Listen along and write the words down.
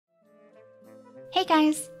Hey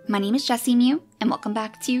guys, my name is JessiMew, and welcome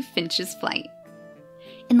back to Finch's Flight.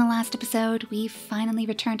 In the last episode, we finally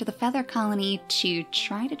returned to the feather colony to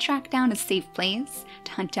try to track down a safe place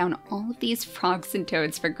to hunt down all of these frogs and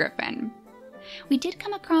toads for Griffin. We did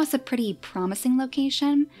come across a pretty promising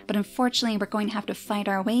location, but unfortunately we're going to have to fight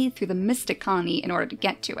our way through the mystic colony in order to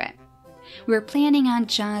get to it. We were planning on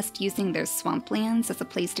just using their swamplands as a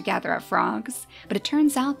place to gather our frogs, but it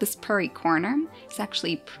turns out this prairie corner is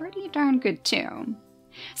actually pretty darn good too.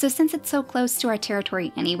 So since it's so close to our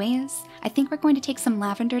territory anyways, I think we're going to take some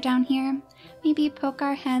lavender down here, maybe poke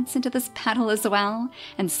our heads into this battle as well,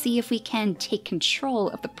 and see if we can take control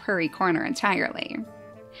of the prairie corner entirely.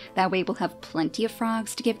 That way we'll have plenty of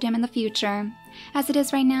frogs to give to him in the future. As it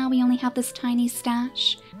is right now, we only have this tiny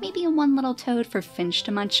stash, maybe one little toad for Finch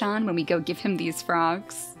to munch on when we go give him these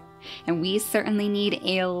frogs. And we certainly need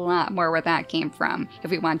a lot more where that came from if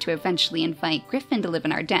we want to eventually invite Griffin to live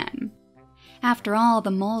in our den. After all, the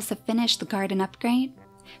moles have finished the garden upgrade.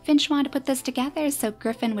 Finch wanted to put this together so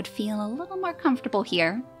Griffin would feel a little more comfortable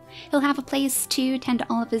here. He'll have a place to tend to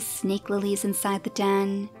all of his snake lilies inside the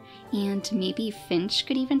den, and maybe Finch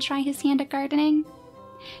could even try his hand at gardening.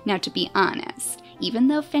 Now, to be honest, even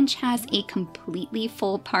though Finch has a completely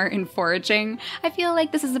full part in foraging, I feel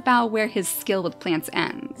like this is about where his skill with plants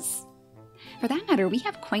ends. For that matter, we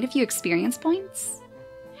have quite a few experience points.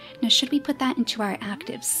 Now, should we put that into our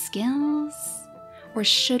active skills? Or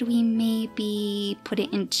should we maybe put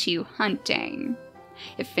it into hunting?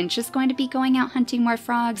 If Finch is going to be going out hunting more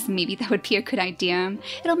frogs, maybe that would be a good idea.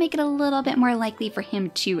 It'll make it a little bit more likely for him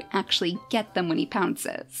to actually get them when he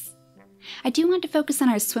pounces. I do want to focus on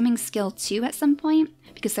our swimming skill too at some point,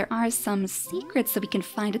 because there are some secrets that we can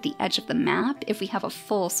find at the edge of the map if we have a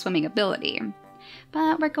full swimming ability.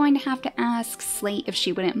 But we're going to have to ask Slate if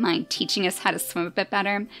she wouldn't mind teaching us how to swim a bit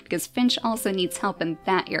better, because Finch also needs help in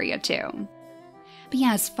that area too. But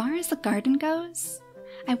yeah, as far as the garden goes,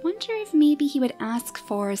 I wonder if maybe he would ask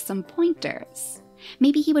for some pointers.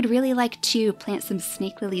 Maybe he would really like to plant some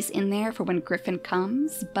snake lilies in there for when Griffin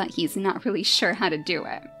comes, but he's not really sure how to do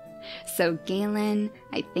it. So Galen,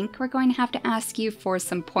 I think we're going to have to ask you for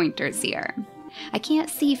some pointers here. I can't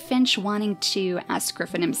see Finch wanting to ask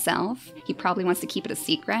Griffin himself. He probably wants to keep it a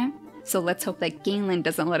secret. So let's hope that Galen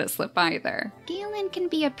doesn't let it slip either. Galen can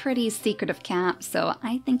be a pretty secretive cat, so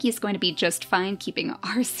I think he's going to be just fine keeping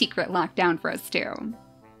our secret locked down for us too.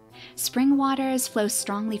 Spring waters flow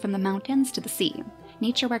strongly from the mountains to the sea.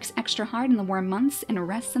 Nature works extra hard in the warm months and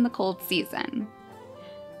rests in the cold season.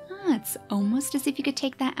 It's almost as if you could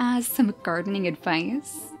take that as some gardening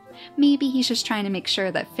advice. Maybe he's just trying to make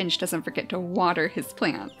sure that Finch doesn't forget to water his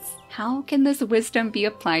plants. How can this wisdom be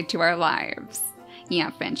applied to our lives?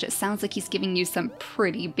 Yeah, Finch, it sounds like he's giving you some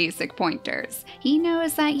pretty basic pointers. He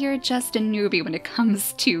knows that you're just a newbie when it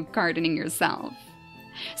comes to gardening yourself.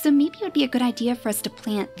 So maybe it would be a good idea for us to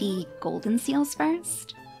plant the golden seals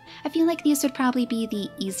first. I feel like these would probably be the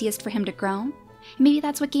easiest for him to grow. Maybe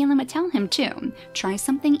that's what Galen would tell him too. Try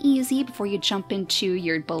something easy before you jump into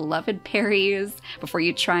your beloved berries, before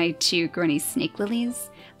you try to grow any snake lilies.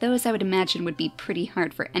 Those I would imagine would be pretty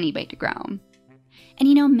hard for anybody to grow. And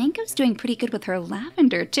you know, Mango's doing pretty good with her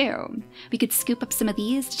lavender too. We could scoop up some of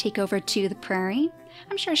these to take over to the prairie.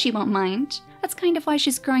 I'm sure she won't mind. That's kind of why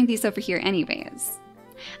she's growing these over here anyways.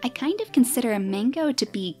 I kind of consider Mango to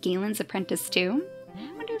be Galen's apprentice too.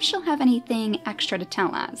 I wonder if she'll have anything extra to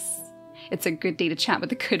tell us. It's a good day to chat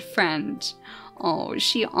with a good friend. Oh,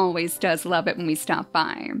 she always does love it when we stop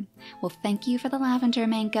by. Well, thank you for the lavender,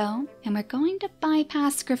 Mango. And we're going to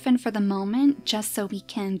bypass Griffin for the moment, just so we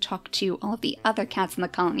can talk to all of the other cats in the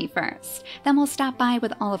colony first. Then we'll stop by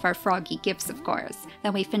with all of our froggy gifts, of course.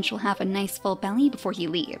 That way Finch will have a nice full belly before he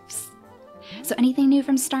leaves. So anything new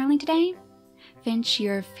from Starling today? Finch,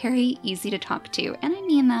 you're very easy to talk to, and I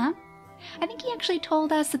mean that. I think he actually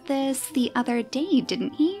told us this the other day,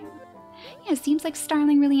 didn't he? Yeah, it seems like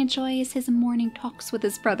Starling really enjoys his morning talks with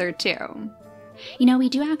his brother too. You know, we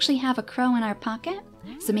do actually have a crow in our pocket,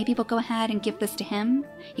 so maybe we'll go ahead and give this to him.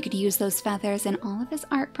 He could use those feathers in all of his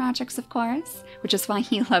art projects, of course, which is why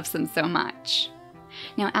he loves them so much.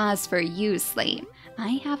 Now, as for you, Slate,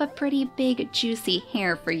 I have a pretty big juicy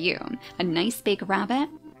hair for you, a nice big rabbit.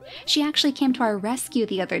 She actually came to our rescue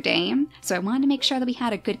the other day, so I wanted to make sure that we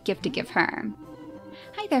had a good gift to give her.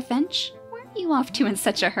 Hi there, Finch. Where are you off to in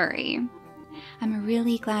such a hurry? I'm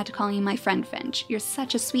really glad to call you my friend, Finch. You're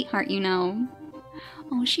such a sweetheart, you know.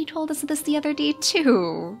 Oh, she told us this the other day,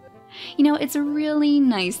 too. You know, it's really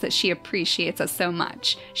nice that she appreciates us so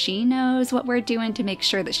much. She knows what we're doing to make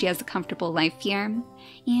sure that she has a comfortable life here.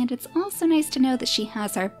 And it's also nice to know that she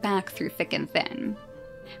has our back through thick and thin.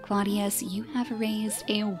 Claudius, you have raised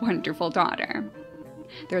a wonderful daughter.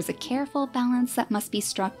 There's a careful balance that must be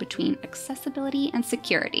struck between accessibility and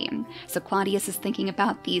security, so Claudius is thinking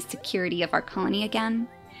about the security of our colony again.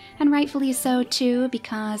 And rightfully so too,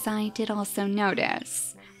 because I did also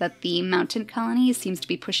notice that the mountain colony seems to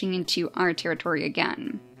be pushing into our territory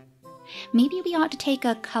again. Maybe we ought to take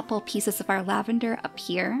a couple pieces of our lavender up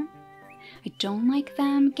here. I don't like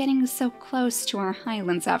them getting so close to our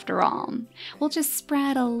highlands after all. We'll just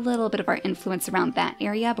spread a little bit of our influence around that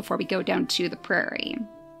area before we go down to the prairie.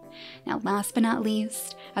 Now, last but not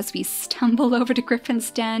least, as we stumble over to Griffin's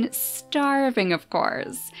den, starving of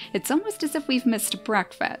course, it's almost as if we've missed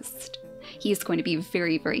breakfast. He's going to be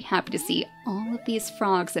very, very happy to see all of these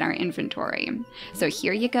frogs in our inventory. So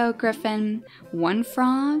here you go, Griffin. 1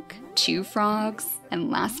 frog, 2 frogs, and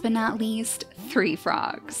last but not least, 3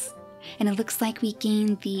 frogs. And it looks like we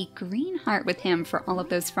gained the green heart with him for all of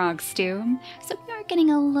those frogs too, so we are getting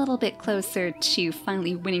a little bit closer to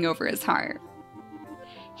finally winning over his heart.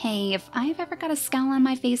 Hey, if I've ever got a scowl on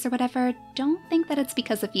my face or whatever, don't think that it's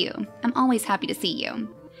because of you. I'm always happy to see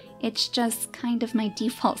you. It's just kind of my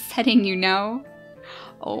default setting, you know?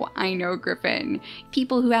 Oh, I know, Griffin.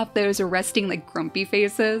 People who have those resting like grumpy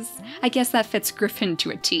faces. I guess that fits Griffin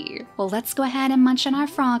to a T. Well, let's go ahead and munch on our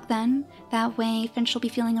frog then. That way Finch will be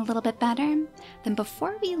feeling a little bit better. Then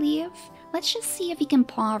before we leave, let's just see if we can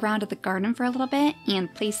paw around at the garden for a little bit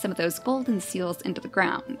and place some of those golden seals into the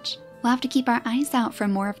ground. We'll have to keep our eyes out for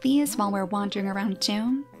more of these while we're wandering around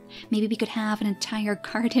too. Maybe we could have an entire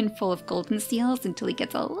garden full of golden seals until he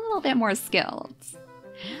gets a little bit more skilled.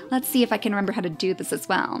 Let's see if I can remember how to do this as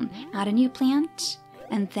well. Add a new plant,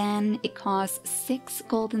 and then it costs 6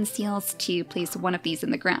 golden seals to place one of these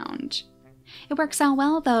in the ground. It works out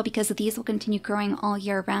well though, because these will continue growing all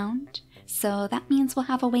year round, so that means we'll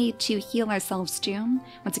have a way to heal ourselves too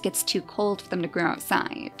once it gets too cold for them to grow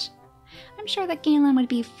outside. I'm sure that Galen would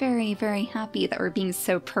be very, very happy that we're being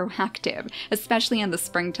so proactive, especially in the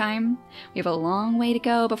springtime. We have a long way to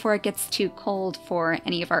go before it gets too cold for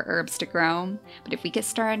any of our herbs to grow, but if we get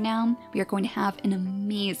started now, we are going to have an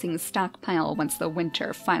amazing stockpile once the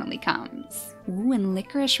winter finally comes. Ooh, and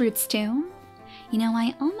licorice roots too. You know,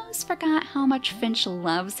 I almost forgot how much Finch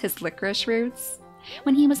loves his licorice roots.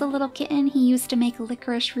 When he was a little kitten, he used to make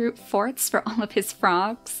licorice root forts for all of his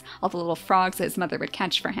frogs, all the little frogs that his mother would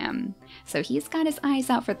catch for him. So he's got his eyes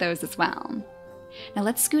out for those as well. Now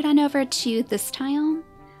let's scoot on over to this tile,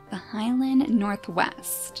 the Highland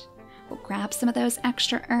Northwest. We'll grab some of those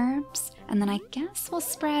extra herbs, and then I guess we'll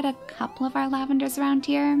spread a couple of our lavenders around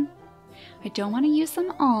here. I don't want to use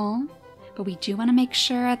them all, but we do want to make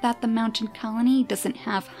sure that the mountain colony doesn't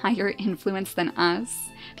have higher influence than us,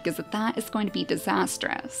 because that is going to be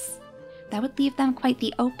disastrous. That would leave them quite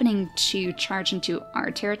the opening to charge into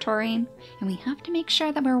our territory, and we have to make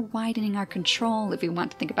sure that we're widening our control if we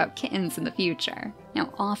want to think about kittens in the future.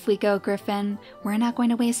 Now off we go, Griffin. We're not going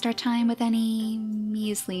to waste our time with any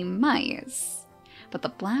measly mice. But the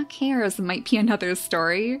black hairs might be another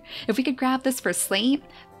story. If we could grab this for Slate,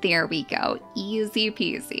 there we go, easy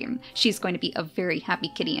peasy. She's going to be a very happy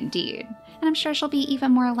kitty indeed. And I'm sure she'll be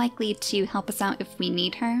even more likely to help us out if we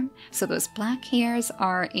need her, so those black hairs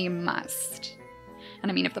are a must. And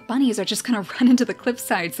I mean, if the bunnies are just gonna run into the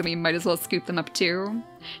cliffside, so we might as well scoop them up too.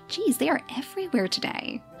 Geez, they are everywhere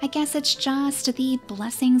today. I guess it's just the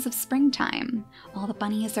blessings of springtime. All the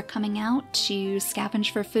bunnies are coming out to scavenge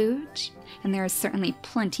for food, and there is certainly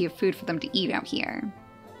plenty of food for them to eat out here.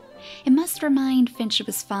 It must remind Finch of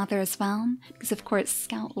his father as well, because of course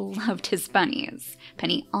Scout loved his bunnies.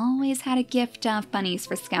 Penny always had a gift of bunnies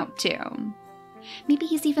for Scout too. Maybe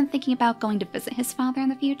he's even thinking about going to visit his father in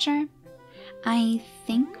the future? I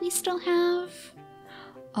think we still have...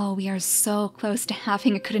 Oh, we are so close to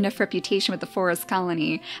having a good enough reputation with the forest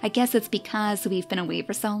colony. I guess it's because we've been away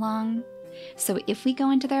for so long. So if we go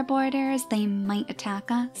into their borders, they might attack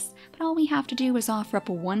us, but all we have to do is offer up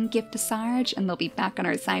one gift to Sarge and they'll be back on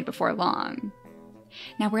our side before long.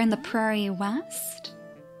 Now we're in the Prairie West.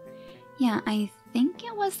 Yeah, I think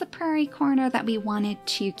it was the Prairie Corner that we wanted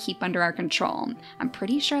to keep under our control. I'm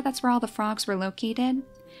pretty sure that's where all the frogs were located.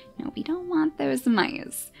 No, we don't want those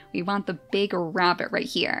mice. We want the big rabbit right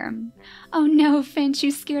here. Oh no, Finch,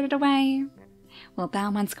 you scared it away. Well,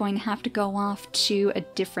 that one's going to have to go off to a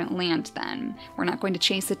different land then. We're not going to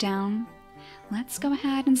chase it down. Let's go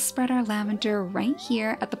ahead and spread our lavender right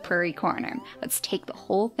here at the Prairie Corner. Let's take the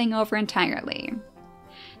whole thing over entirely.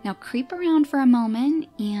 Now creep around for a moment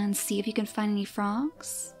and see if you can find any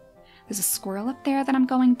frogs. There's a squirrel up there that I'm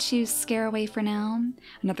going to scare away for now.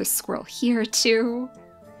 Another squirrel here too.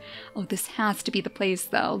 Oh, this has to be the place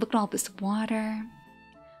though. Look at all this water.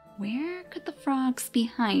 Where could the frogs be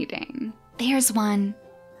hiding? There's one.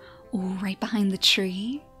 Oh, right behind the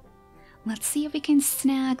tree. Let's see if we can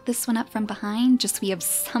snag this one up from behind, just so we have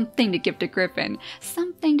something to give to Griffin,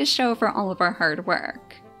 something to show for all of our hard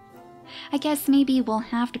work. I guess maybe we'll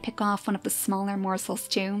have to pick off one of the smaller morsels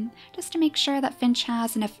too, just to make sure that Finch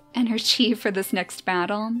has enough energy for this next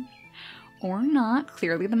battle. Or not,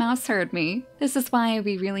 clearly the mouse heard me. This is why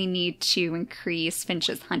we really need to increase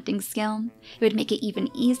Finch's hunting skill. It would make it even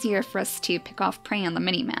easier for us to pick off prey on the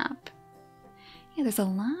minimap. Yeah, there's a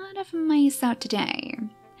lot of mice out today.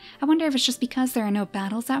 I wonder if it's just because there are no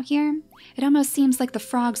battles out here? It almost seems like the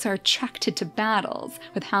frogs are attracted to battles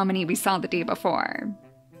with how many we saw the day before.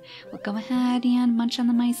 Well, go ahead and munch on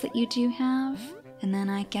the mice that you do have, and then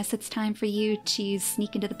I guess it's time for you to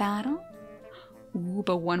sneak into the battle. Ooh,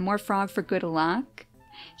 but one more frog for good luck.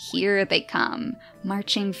 Here they come,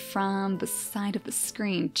 marching from the side of the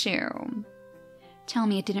screen too. Tell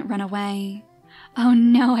me it didn't run away. Oh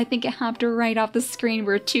no, I think it hopped right off the screen.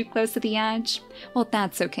 We're too close to the edge. Well,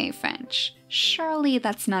 that's okay, Finch. Surely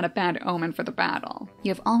that's not a bad omen for the battle. You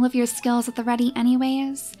have all of your skills at the ready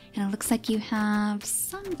anyways, and it looks like you have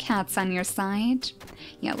some cats on your side.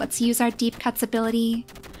 Yeah, let's use our deep cuts ability.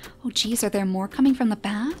 Oh geez, are there more coming from the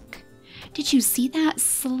back? Did you see that?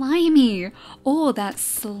 Slimy! Oh, that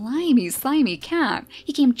slimy cat.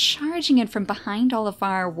 He came charging in from behind all of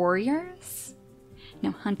our warriors.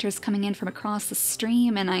 Now Hunter's coming in from across the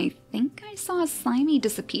stream, and I think I saw Slimy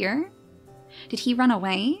disappear. Did he run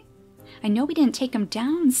away? I know we didn't take him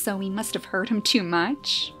down, so we must have hurt him too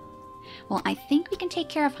much. Well, I think we can take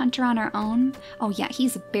care of Hunter on our own. Oh yeah,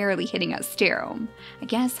 he's barely hitting us too. I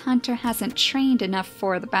guess Hunter hasn't trained enough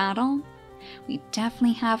for the battle. We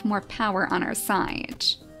definitely have more power on our side.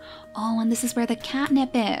 Oh, and this is where the catnip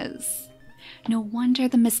is. No wonder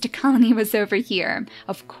the Mystic Colony was over here.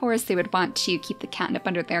 Of course they would want to keep the catnip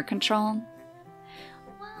under their control.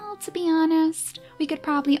 Well, to be honest, we could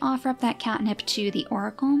probably offer up that catnip to the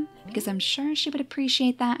Oracle, because I'm sure she would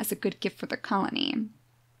appreciate that as a good gift for the colony.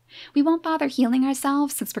 We won't bother healing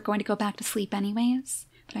ourselves since we're going to go back to sleep anyways,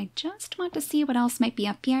 but I just want to see what else might be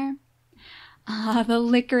up here. Ah, the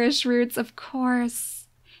licorice roots, of course.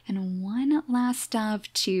 And one last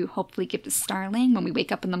dove to hopefully give to Starling when we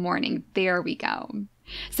wake up in the morning. There we go.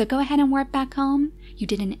 So go ahead and warp back home. You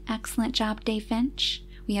did an excellent job today, Finch.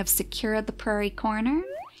 We have secured the prairie corner,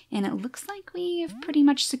 and it looks like we've pretty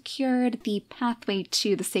much secured the pathway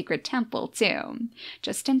to the sacred temple too,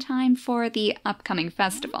 just in time for the upcoming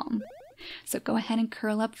festival. So go ahead and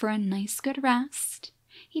curl up for a nice good rest.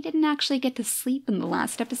 He didn't actually get to sleep in the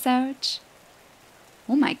last episode.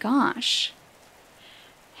 Oh my gosh.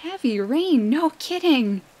 Heavy rain, no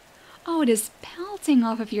kidding! Oh, it is pelting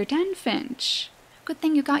off of your den, Finch. Good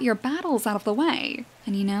thing you got your battles out of the way.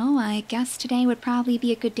 And you know, I guess today would probably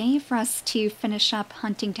be a good day for us to finish up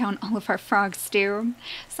hunting down all of our frogs too.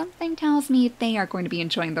 Something tells me they are going to be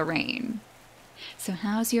enjoying the rain. So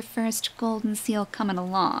how's your first golden seal coming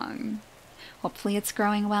along? Hopefully it's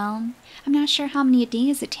growing well. I'm not sure how many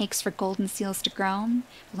days it takes for golden seals to grow.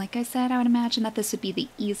 But like I said, I would imagine that this would be the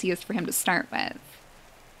easiest for him to start with.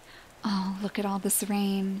 Oh, look at all this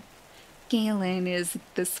rain. Galen, is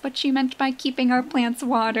this what you meant by keeping our plants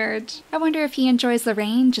watered? I wonder if he enjoys the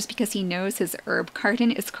rain just because he knows his herb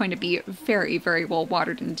garden is going to be very, very well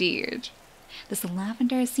watered indeed. This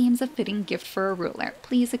lavender seems a fitting gift for a ruler.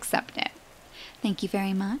 Please accept it. Thank you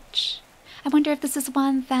very much. I wonder if this is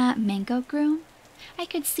one that Mango grew? I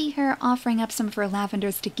could see her offering up some of her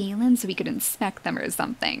lavenders to Galen so we could inspect them or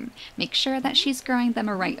something. Make sure that she's growing them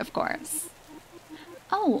right, of course.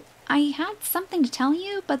 Oh, I had something to tell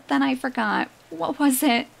you, but then I forgot. What was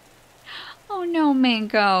it? Oh no,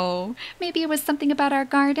 Mango. Maybe it was something about our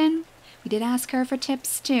garden? We did ask her for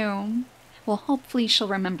tips too. Well, hopefully she'll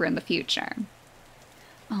remember in the future.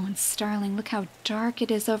 Oh, and Starling, look how dark it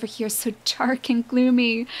is over here, so dark and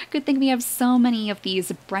gloomy. Good thing we have so many of these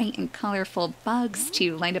bright and colorful bugs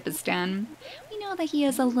to light up his den. We know that he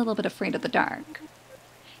is a little bit afraid of the dark.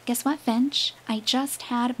 Guess what, Finch? I just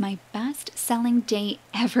had my best-selling day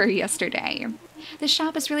ever yesterday. This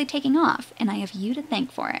shop is really taking off, and I have you to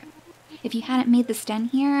thank for it. If you hadn't made this den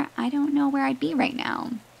here, I don't know where I'd be right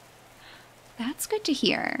now. That's good to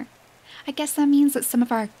hear. I guess that means that some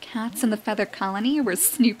of our cats in the feather colony were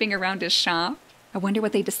snooping around his shop. I wonder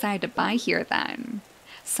what they decided to buy here then.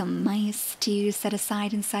 Some mice to set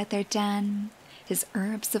aside inside their den. His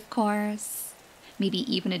herbs, of course. Maybe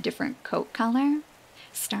even a different coat color.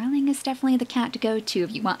 Starling is definitely the cat to go to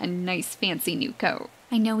if you want a nice fancy new coat.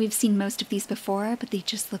 I know we've seen most of these before, but they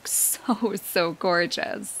just look so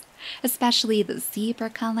gorgeous. Especially the zebra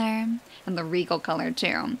color and the regal color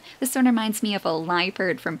too. This one reminds me of a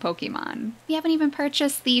Liepard from Pokemon. We haven't even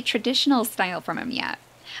purchased the traditional style from him yet.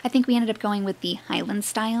 I think we ended up going with the Highland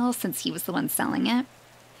style since he was the one selling it.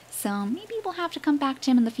 So maybe we'll have to come back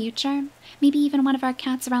to him in the future. Maybe even one of our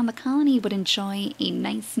cats around the colony would enjoy a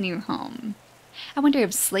nice new home. I wonder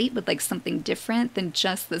if Slate would like something different than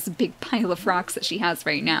just this big pile of rocks that she has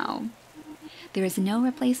right now. There is no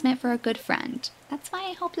replacement for a good friend. That's why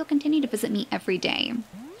I hope you'll continue to visit me every day.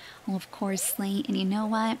 Oh, of course, Slate, and you know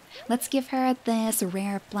what? Let's give her this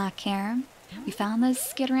rare black hair. We found this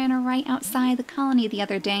skitterin right outside the colony the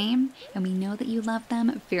other day, and we know that you love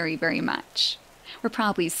them very, very much. We're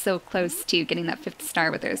probably so close to getting that 5th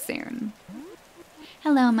star with her soon.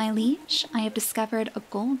 Hello, my liege. I have discovered a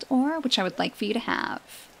gold ore which I would like for you to have.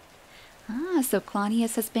 Ah, so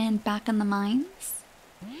Claudius has been back in the mines?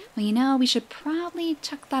 Well, you know, we should probably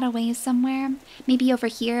tuck that away somewhere. Maybe over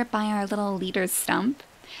here by our little leader's stump.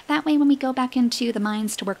 That way when we go back into the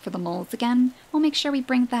mines to work for the moles again, we'll make sure we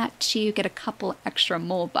bring that to get a couple extra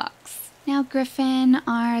mole bucks. Now, Griffin,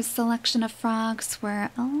 our selection of frogs were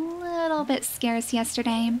a little bit scarce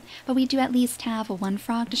yesterday, but we do at least have one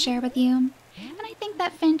frog to share with you. And I think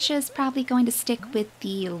that Finch is probably going to stick with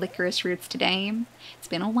the licorice roots today. It's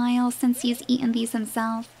been a while since he's eaten these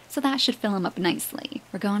himself, so that should fill him up nicely.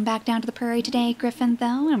 We're going back down to the prairie today, Griffin,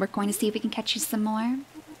 though, and we're going to see if we can catch you some more.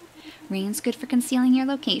 Rain's good for concealing your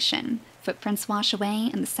location. Footprints wash away,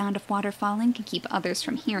 and the sound of water falling can keep others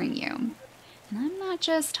from hearing you. And I'm not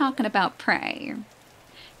just talking about prey.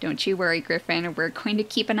 Don't you worry, Griffin, we're going to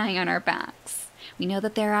keep an eye on our backs. We know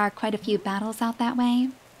that there are quite a few battles out that way.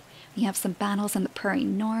 We have some battles in the prairie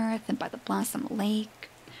north and by the Blossom Lake.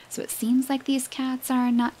 So it seems like these cats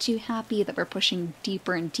are not too happy that we're pushing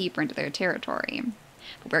deeper and deeper into their territory.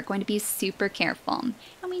 But we're going to be super careful,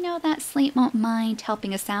 and we know that Slate won't mind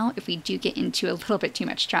helping us out if we do get into a little bit too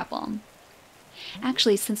much trouble.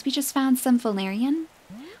 Actually, since we just found some valerian,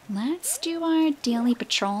 let's do our daily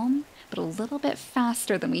patrol, but a little bit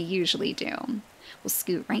faster than we usually do. We'll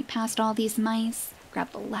scoot right past all these mice,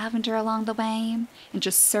 grab the lavender along the way, and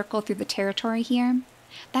just circle through the territory here.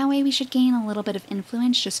 That way we should gain a little bit of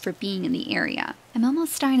influence just for being in the area. I'm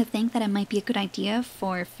almost starting to think that it might be a good idea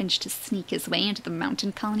for Finch to sneak his way into the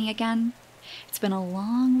mountain colony again. It's been a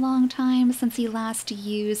long, long time since he last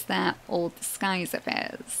used that old disguise of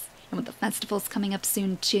his. And with the festivals coming up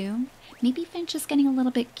soon too, maybe Finch is getting a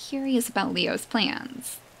little bit curious about Leo's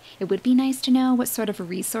plans. It would be nice to know what sort of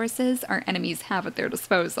resources our enemies have at their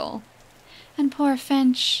disposal. And poor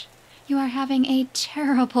Finch, you are having a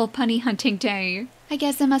terrible bunny hunting day. I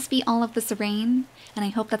guess it must be all of this rain, and I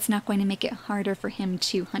hope that's not going to make it harder for him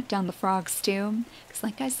to hunt down the frogs too, because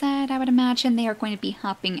like I said, I would imagine they are going to be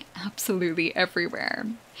hopping absolutely everywhere.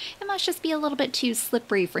 It must just be a little bit too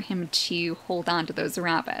slippery for him to hold on to those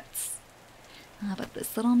rabbits. But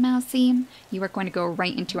this little mousey, you are going to go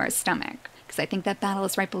right into our stomach, because I think that battle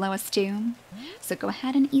is right below us too. So go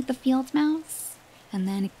ahead and eat the field mouse. And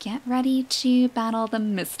then get ready to battle the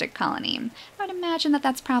Mystic Colony. I would imagine that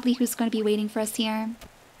that's probably who's going to be waiting for us here.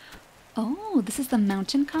 Oh, this is the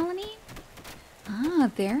Mountain Colony? Ah,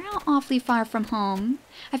 they're out awfully far from home.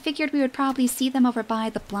 I figured we would probably see them over by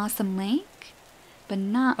the Blossom Lake, but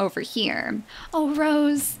not over here. Oh,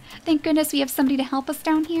 Rose, thank goodness we have somebody to help us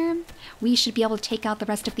down here. We should be able to take out the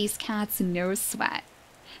rest of these cats, no sweat.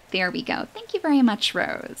 There we go. Thank you very much,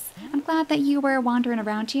 Rose. I'm glad that you were wandering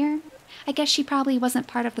around here. I guess she probably wasn't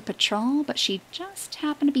part of the patrol, but she just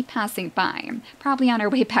happened to be passing by, probably on her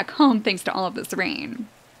way back home thanks to all of this rain.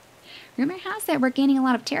 Rumor has it we're gaining a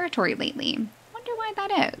lot of territory lately. Wonder why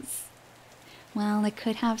that is. Well, it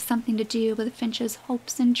could have something to do with Finch's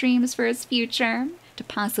hopes and dreams for his future, to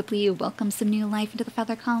possibly welcome some new life into the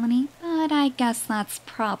Feather Colony, but I guess that's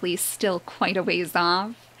probably still quite a ways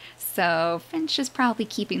off, so Finch is probably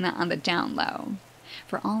keeping that on the down low.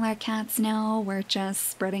 For all our cats know, we're just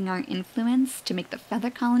spreading our influence to make the Feather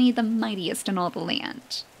Colony the mightiest in all the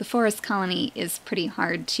land. The Forest Colony is pretty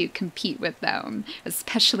hard to compete with, though,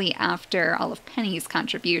 especially after all of Penny's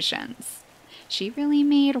contributions. She really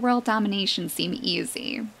made world domination seem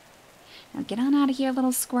easy. Now get on out of here,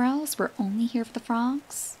 little squirrels. We're only here for the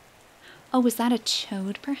frogs. Oh, was that a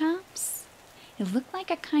toad, perhaps? It looked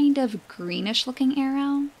like a kind of greenish-looking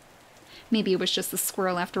arrow. Maybe it was just a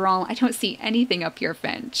squirrel after all. I don't see anything up here,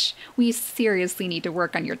 Finch. We seriously need to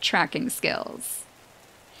work on your tracking skills.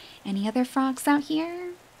 Any other frogs out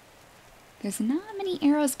here? There's not many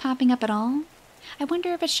arrows popping up at all. I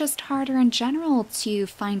wonder if it's just harder in general to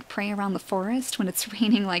find prey around the forest when it's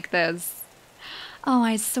raining like this. Oh,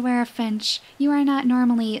 I swear, Finch, you are not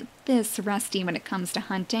normally this rusty when it comes to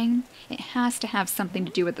hunting. It has to have something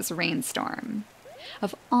to do with this rainstorm.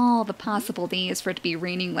 Of all the possible days for it to be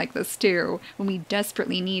raining like this too, when we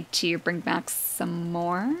desperately need to bring back some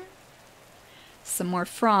more? Some more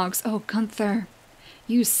frogs. Oh, Gunther.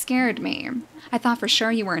 You scared me. I thought for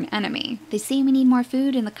sure you were an enemy. They say we need more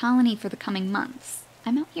food in the colony for the coming months.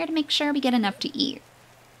 I'm out here to make sure we get enough to eat.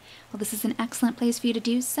 Well, this is an excellent place for you to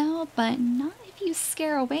do so, but not if you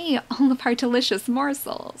scare away all of our delicious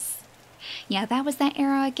morsels. Yeah, that was that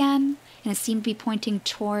arrow again, and it seemed to be pointing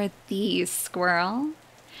toward the squirrel.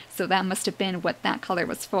 So that must have been what that color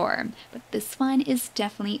was for. But this one is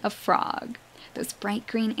definitely a frog. Those bright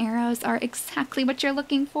green arrows are exactly what you're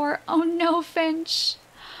looking for. Oh no, Finch!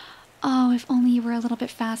 Oh, if only you were a little bit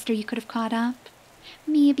faster, you could have caught up.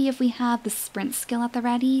 Maybe if we had the sprint skill at the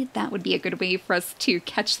ready, that would be a good way for us to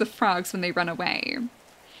catch the frogs when they run away.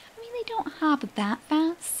 I mean, they don't hop that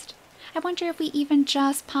fast. I wonder if we even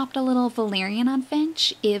just popped a little valerian on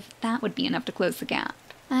Finch, if that would be enough to close the gap.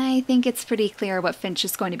 I think it's pretty clear what Finch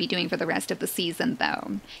is going to be doing for the rest of the season,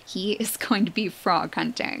 though. He is going to be frog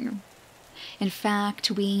hunting. In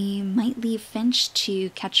fact, we might leave Finch to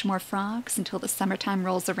catch more frogs until the summertime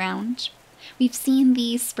rolls around. We've seen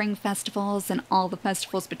the spring festivals and all the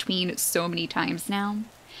festivals between so many times now.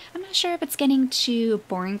 I'm not sure if it's getting too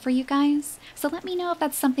boring for you guys, so let me know if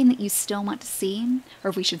that's something that you still want to see, or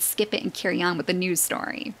if we should skip it and carry on with the news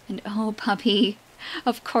story. And oh, puppy,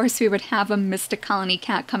 of course we would have a Mystic Colony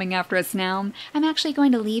cat coming after us now. I'm actually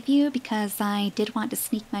going to leave you because I did want to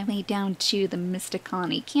sneak my way down to the Mystic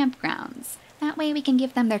Colony campgrounds. That way we can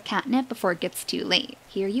give them their catnip before it gets too late.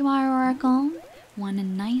 Here you are, Oracle.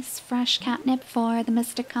 One nice fresh catnip for the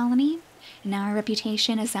Mystic Colony. And now our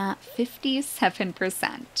reputation is at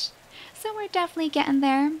 57%. So we're definitely getting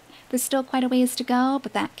there. There's still quite a ways to go,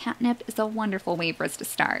 but that catnip is a wonderful way for us to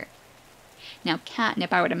start. Now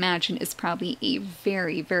catnip, I would imagine, is probably a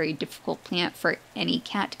very, very difficult plant for any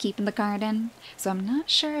cat to keep in the garden. So I'm not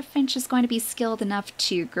sure if Finch is going to be skilled enough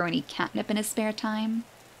to grow any catnip in his spare time.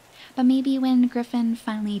 But maybe when Griffin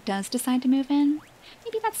finally does decide to move in,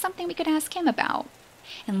 maybe that's something we could ask him about.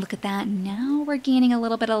 And look at that, now we're gaining a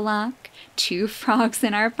little bit of luck. 2 frogs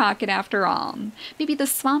in our pocket after all. Maybe the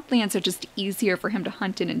swamplands are just easier for him to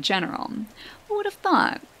hunt in general. Who would have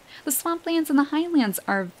thought? The swamplands and the highlands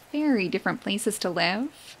are very different places to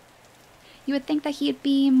live. You would think that he'd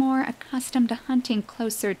be more accustomed to hunting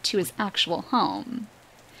closer to his actual home.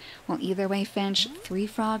 Well, either way, Finch, 3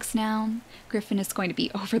 frogs now. Griffin is going to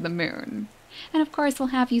be over the moon. And of course, we'll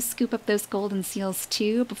have you scoop up those golden seals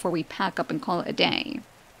too before we pack up and call it a day.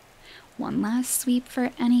 One last sweep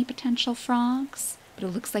for any potential frogs, but it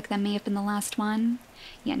looks like that may have been the last one.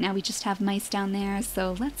 Yeah, now we just have mice down there,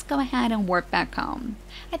 so let's go ahead and warp back home.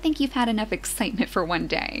 I think you've had enough excitement for one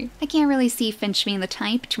day. I can't really see Finch being the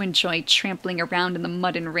type to enjoy trampling around in the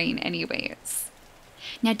mud and rain anyways.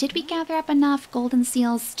 Now, did we gather up enough golden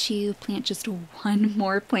seals to plant just one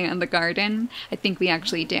more plant in the garden? I think we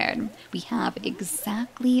actually did. We have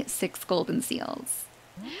exactly 6 golden seals.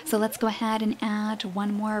 So let's go ahead and add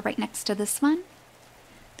one more right next to this one.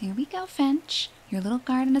 There we go, Finch. Your little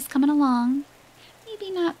garden is coming along.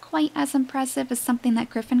 Maybe not quite as impressive as something that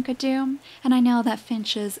Griffin could do, and I know that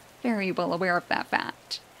Finch is very well aware of that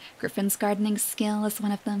fact. Griffin's gardening skill is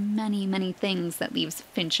one of the many, many things that leaves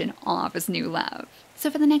Finch in awe of his new love. So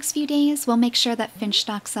for the next few days, we'll make sure that Finch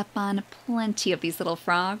stocks up on plenty of these little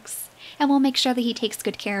frogs, and we'll make sure that he takes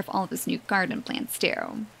good care of all of his new garden plants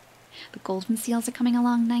too. The golden seals are coming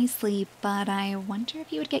along nicely, but I wonder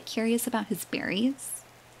if you would get curious about his berries?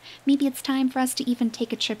 Maybe it's time for us to even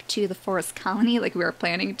take a trip to the forest colony like we were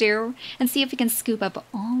planning to, and see if we can scoop up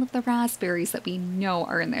all of the raspberries that we know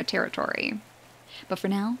are in their territory. But for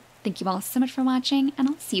now, thank you all so much for watching, and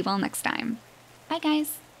I'll see you all next time. Bye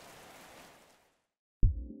guys!